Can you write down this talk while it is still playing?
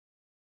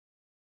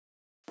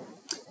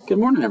Good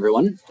morning,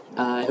 everyone.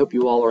 I hope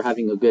you all are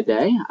having a good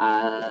day.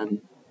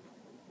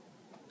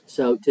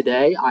 So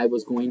today I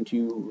was going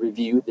to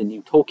review the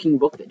new Tolkien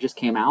book that just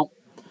came out.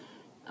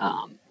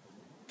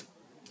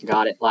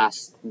 Got it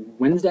last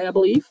Wednesday, I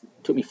believe.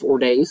 Took me 4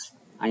 days.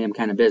 I am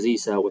kind of busy,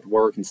 so with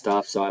work and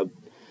stuff, so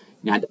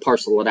I had to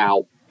parcel it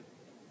out.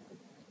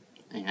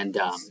 And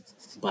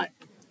but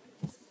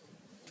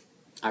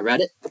I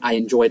read it. I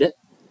enjoyed it.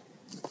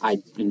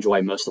 I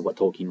enjoy most of what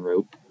Tolkien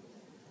wrote.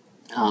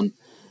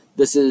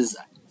 This is,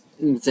 I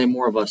would say,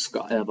 more of a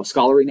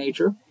scholarly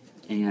nature,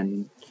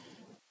 and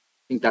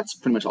I think that's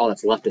pretty much all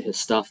that's left of his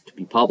stuff to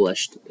be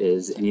published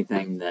is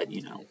anything that,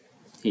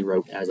 he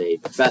wrote as a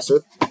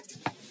professor.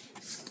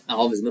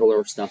 All of his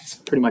Middle-earth stuff is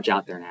pretty much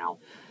out there now.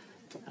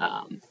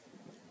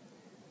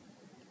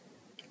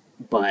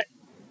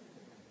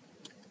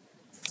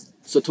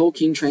 So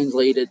Tolkien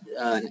translated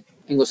an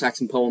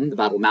Anglo-Saxon poem, the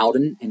Battle of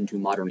Maldon, into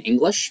modern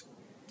English.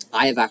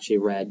 I have actually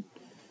read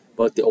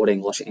both the Old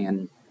English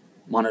and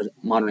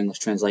modern English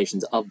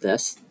translations of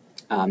this.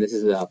 This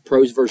is a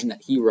prose version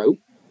that he wrote,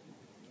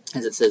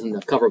 as it says in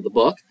the cover of the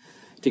book,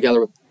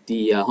 together with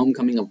the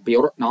Homecoming of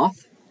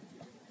Beorhtnoth,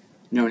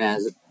 known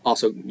as,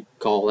 also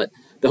call it,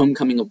 The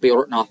Homecoming of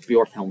Beorhtnoth,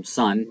 Beorhthelm's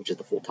Son, which is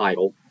the full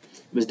title.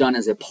 It was done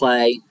as a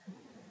play.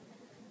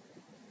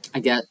 I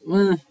guess,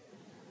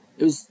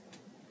 it was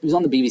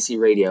on the BBC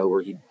radio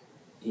where he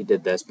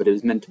did this, but it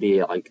was meant to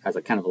be like as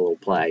a kind of a little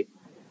play.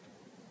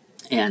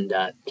 And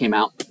came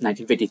out in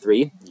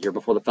 1953, the year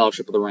before the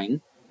Fellowship of the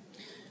Ring.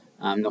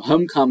 The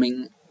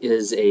Homecoming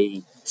is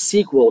a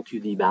sequel to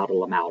the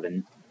Battle of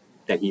Maldon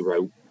that he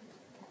wrote.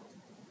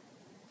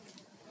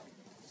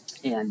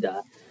 And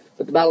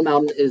but the Battle of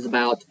Maldon is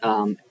about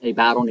a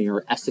battle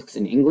near Essex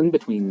in England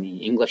between the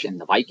English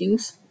and the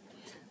Vikings.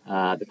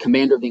 The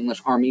commander of the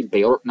English army,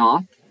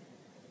 Beorhtnoth,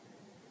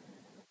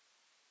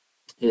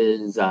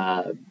 is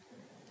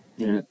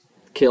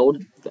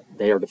killed.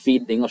 They are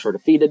defeated. The English are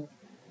defeated.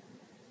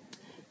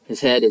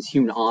 His head is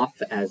hewn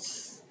off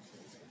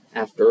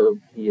after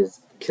he is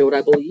killed,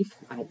 I believe.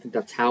 I don't think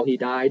that's how he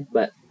died,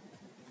 but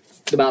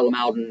the Battle of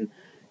Maldon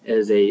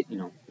is a,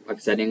 like I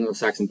said,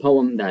 Anglo-Saxon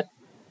poem that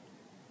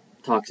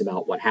talks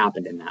about what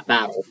happened in that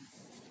battle.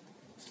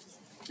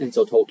 And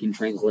so Tolkien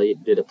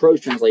did a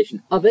prose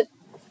translation of it.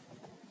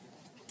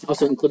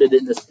 Also included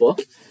in this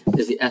book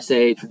is the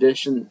essay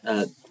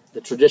The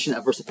Tradition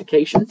of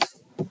Versification.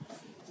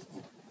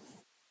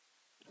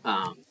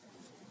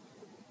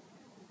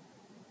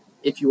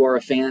 If you are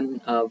a fan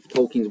of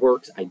Tolkien's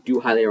works, I do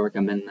highly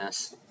recommend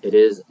this. It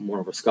is more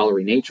of a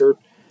scholarly nature.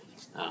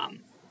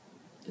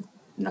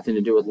 Nothing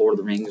to do with Lord of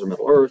the Rings or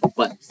Middle-earth,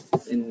 but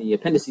in the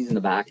appendices in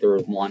the back, there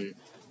is one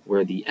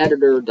where the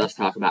editor does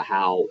talk about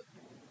how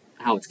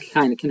it's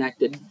kind of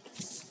connected.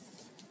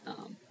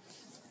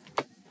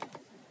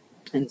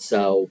 And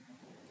so,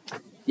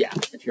 yeah,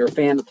 if you're a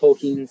fan of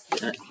Tolkien's,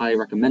 I highly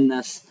recommend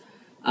this.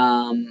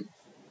 I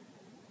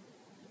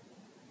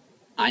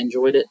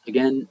enjoyed it,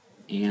 again.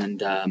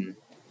 And,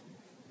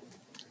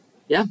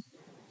 yeah,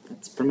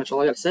 that's pretty much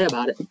all I got to say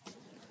about it.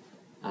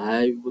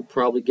 I would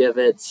probably give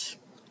it,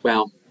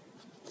 well,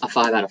 a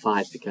 5 out of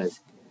 5,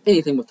 because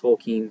anything with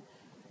Tolkien,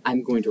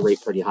 I'm going to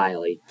rate pretty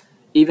highly.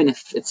 Even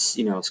if it's,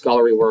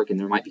 scholarly work, and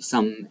there might be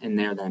some in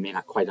there that I may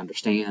not quite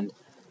understand.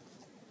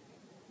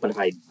 But if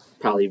I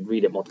probably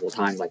read it multiple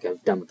times, like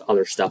I've done with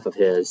other stuff of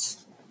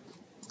his,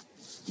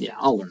 yeah,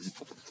 I'll learn.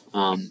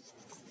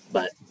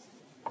 But,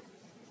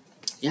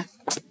 yeah.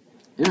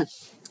 Anyway.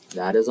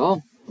 That is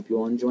all. Hope you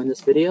all enjoyed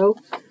this video,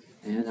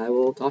 and I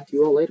will talk to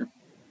you all later.